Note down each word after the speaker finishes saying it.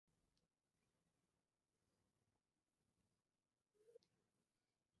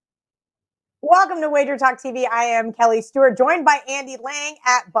Welcome to WagerTalk TV. I am Kelly Stewart, joined by Andy Lang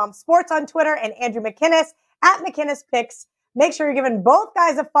at Bump Sports on Twitter and Andrew McKinnis at McKinnis Picks. Make sure you're giving both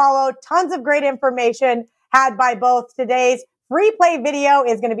guys a follow. Tons of great information had by both. Today's free play video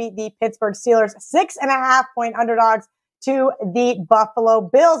is going to be the Pittsburgh Steelers 6.5-point underdogs to the Buffalo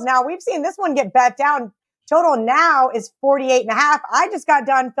Bills. Now, we've seen this one get bet down. Total now is 48.5. I just got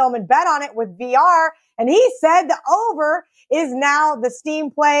done filming bet on it with VR, and he said the over is now the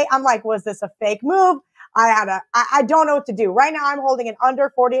steam play. I'm like, was this a fake move? I don't know what to do. Right now, I'm holding an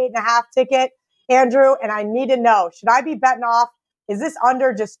under 48.5 ticket, Andrew, and I need to know, should I be betting off? Is this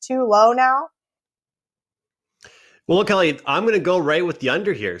under just too low now? Well, Kelly, I'm going to go right with the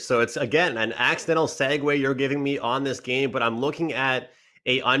under here. So it's, again, an accidental segue you're giving me on this game, but I'm looking at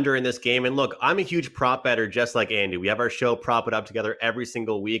a under in this game. And look, I'm a huge prop better, just like Andy. We have our show Prop It Up together every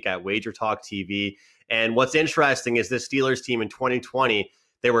single week at WagerTalk TV. And what's interesting is this Steelers team in 2020,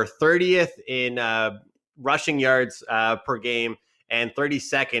 they were 30th in rushing yards per game and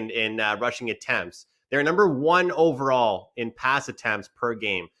 32nd in rushing attempts. They're number one overall in pass attempts per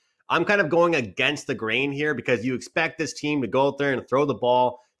game. I'm kind of going against the grain here because you expect this team to go out there and throw the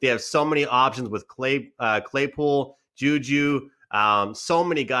ball. They have so many options with Claypool, Juju, so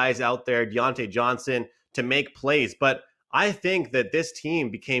many guys out there, Deontay Johnson, to make plays. But I think that this team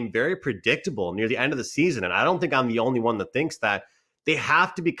became very predictable near the end of the season. And I don't think I'm the only one that thinks that. They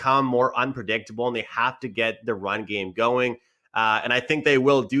have to become more unpredictable and they have to get the run game going. And I think they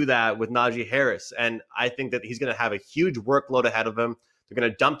will do that with Najee Harris. And I think that he's going to have a huge workload ahead of him. They're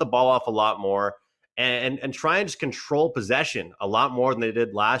going to dump the ball off a lot more and try and just control possession a lot more than they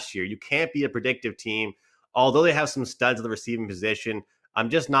did last year. You can't be a predictive team. Although they have some studs at the receiving position, I'm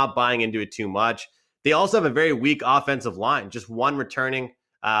just not buying into it too much. They also have a very weak offensive line, just one returning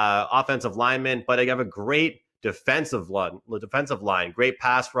offensive lineman, but they have a great defensive line, great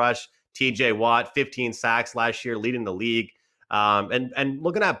pass rush. TJ Watt, 15 sacks last year, leading the league. And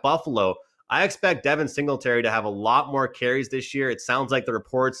looking at Buffalo, I expect Devin Singletary to have a lot more carries this year. It sounds like the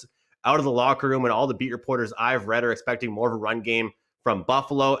reports out of the locker room and all the beat reporters I've read are expecting more of a run game from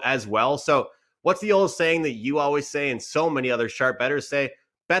Buffalo as well. So what's the old saying that you always say and so many other sharp bettors say?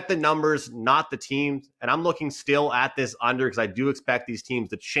 Bet the numbers, not the teams. And I'm looking still at this under because I do expect these teams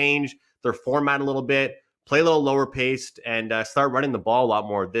to change their format a little bit, play a little lower paced, and start running the ball a lot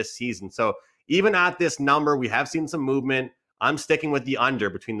more this season. So even at this number, we have seen some movement. I'm sticking with the under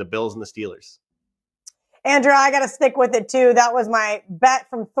between the Bills and the Steelers. Andrew, I got to stick with it too. That was my bet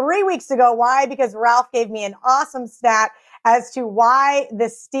from 3 weeks ago. Why? Because Ralph gave me an awesome stat as to why the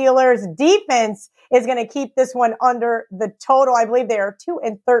Steelers defense is going to keep this one under the total. I believe they are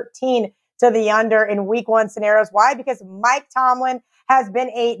 2-13 to the under in week one scenarios. Why? Because Mike Tomlin has been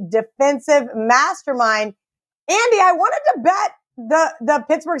a defensive mastermind. Andy, I wanted to bet the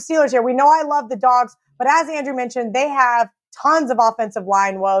Pittsburgh Steelers here. We know I love the dogs, but as Andrew mentioned, they have tons of offensive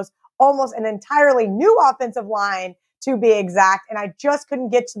line woes, almost an entirely new offensive line to be exact. And I just couldn't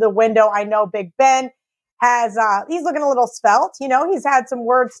get to the window. I know Big Ben has, he's looking a little svelte. You know, he's had some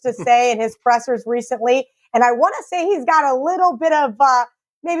words to say in his pressers recently. And I want to say he's got a little bit of,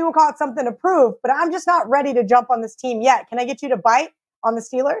 maybe we'll call it something to prove, but I'm just not ready to jump on this team yet. Can I get you to bite on the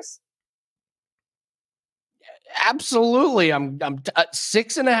Steelers? Absolutely. I'm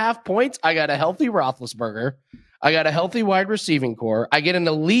 6.5 points. I got a healthy Roethlisberger. I got a healthy wide receiving core. I get an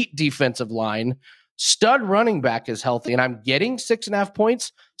elite defensive line. Stud running back is healthy, and I'm getting 6.5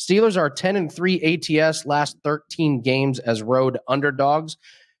 points. Steelers are 10-3 ATS last 13 games as road underdogs.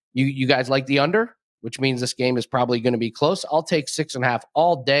 You guys like the under, which means this game is probably going to be close. I'll take 6.5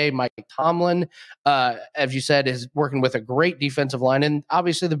 all day. Mike Tomlin, as you said, is working with a great defensive line, and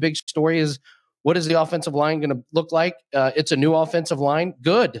obviously the big story is, what is the offensive line going to look like? It's a new offensive line.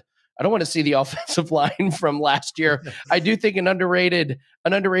 Good. I don't want to see the offensive line from last year. I do think an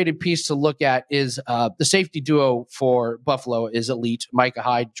underrated piece to look at is the safety duo for Buffalo is elite. Micah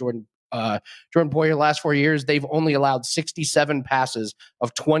Hyde, Jordan Poyer, last 4 years, they've only allowed 67 passes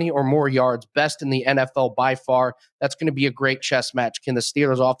of 20 or more yards, best in the NFL by far. That's going to be a great chess match. Can the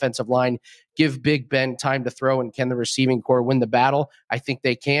Steelers offensive line give Big Ben time to throw, and can the receiving core win the battle? I think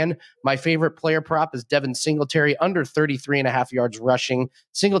they can. My favorite player prop is Devin Singletary, under 33.5 yards rushing.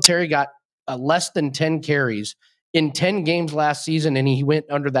 Singletary got less than 10 carries in 10 games last season, and he went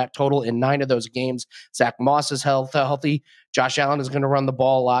under that total in 9 of those games. Zach Moss is healthy. Josh Allen is going to run the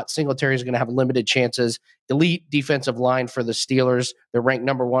ball a lot. Singletary is going to have limited chances. Elite defensive line for the Steelers. They're ranked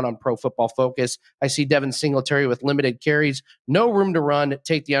number 1 on Pro Football Focus. I see Devin Singletary with limited carries. No room to run.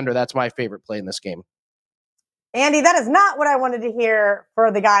 Take the under. That's my favorite play in this game. Andy, that is not what I wanted to hear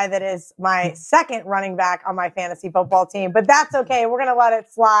for the guy that is my second running back on my fantasy football team, but that's okay. We're going to let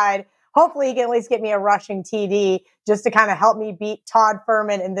it slide. hopefully he can at least get me a rushing TD just to kind of help me beat Todd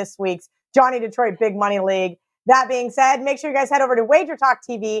Furman in this week's Johnny Detroit Big Money League. That being said, make sure you guys head over to WagerTalk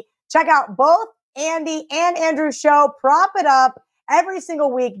TV. Check out both Andy and Andrew's show. Prop it up every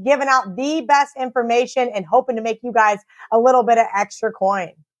single week, giving out the best information and hoping to make you guys a little bit of extra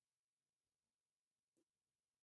coin.